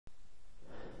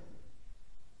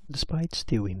Despite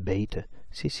still in beta,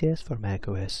 CCS for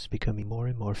macOS is becoming more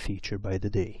and more featured by the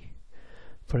day.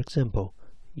 For example,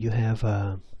 you have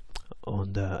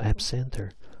on the App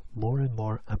Center more and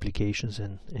more applications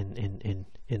and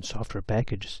software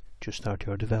packages to start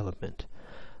your development.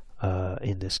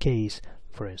 In this case,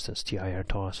 for instance,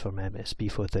 TIRTOS from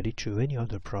MSPWare, any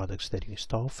other products that you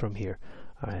install from here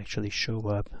are actually show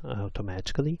up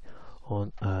automatically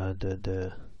on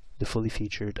the fully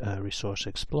featured Resource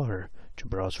Explorer to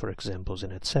browse for examples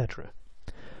and etc.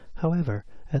 However,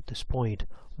 at this point,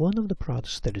 one of the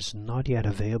products that is not yet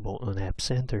available on App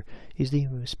Center is the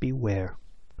MSPWare.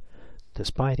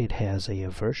 Despite it has a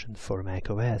version for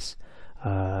macOS,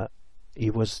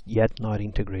 it was yet not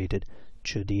integrated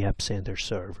to the App Center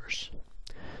servers.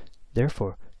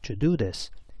 Therefore, to do this,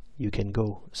 you can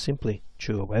go simply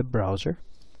to a web browser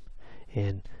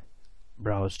and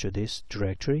browse to this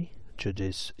directory, to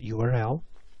this URL,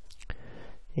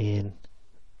 and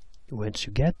once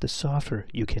you get the software,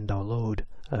 you can download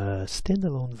a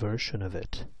standalone version of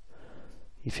it.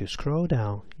 If you scroll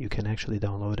down, you can actually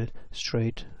download it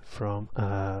straight from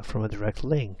a direct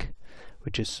link,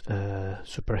 which is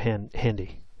super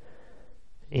handy.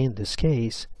 In this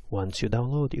case, once you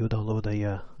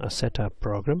download a setup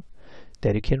program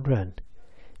that you can run.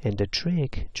 And the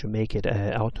trick to make it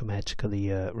automatically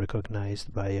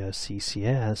recognized by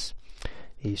CCS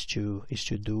is to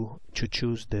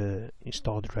choose the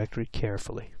install directory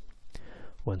carefully.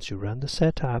 Once you run the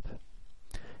setup,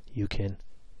 you can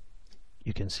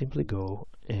simply go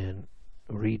and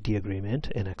read the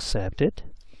agreement and accept it,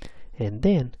 and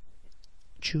then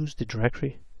choose the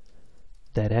directory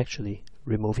that actually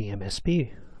removing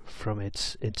MSP from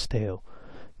its tail.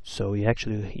 So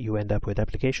you end up with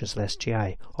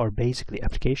applications/TI, or basically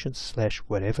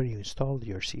applications/whatever you installed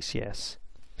your CCS.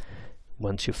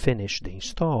 Once you finish the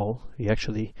install,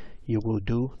 you will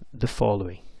do the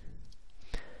following.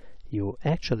 You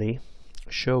actually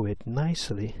show it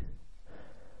nicely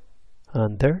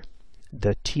under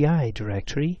the TI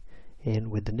directory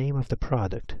and with the name of the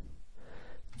product.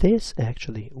 This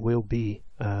actually will be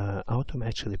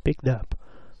automatically picked up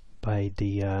by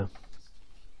the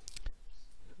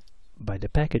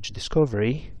package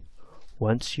discovery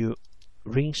once you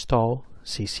reinstall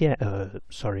CCS.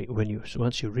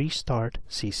 Once you restart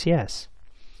CCS.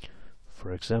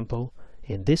 For example,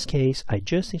 in this case, I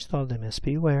just installed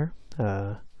MSPWare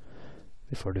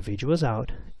before the video was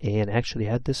out, and actually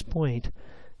at this point,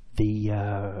 the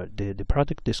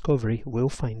product discovery will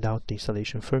find out the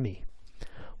installation for me.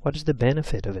 What is the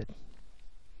benefit of it?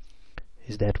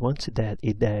 Is that once it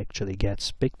actually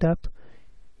gets picked up,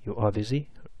 you obviously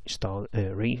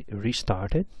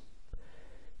restart it,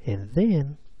 and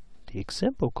then the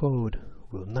example code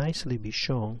will nicely be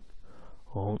shown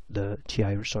on the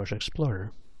TI Resource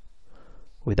Explorer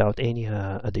without any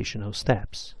additional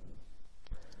steps.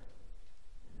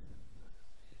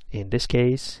 In this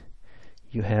case,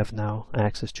 you have now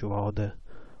access to all the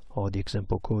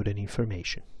example code and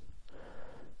information.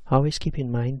 Always keep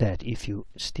in mind that if you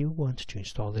still want to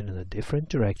install it in a different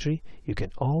directory, you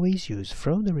can always use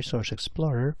from the Resource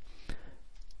Explorer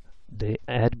the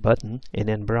Add button and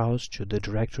then browse to the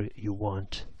directory you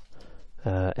want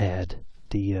add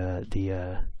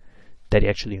that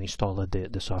actually installed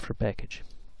the software package.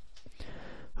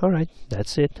 Alright,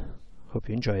 that's it. Hope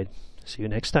you enjoyed. See you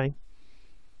next time.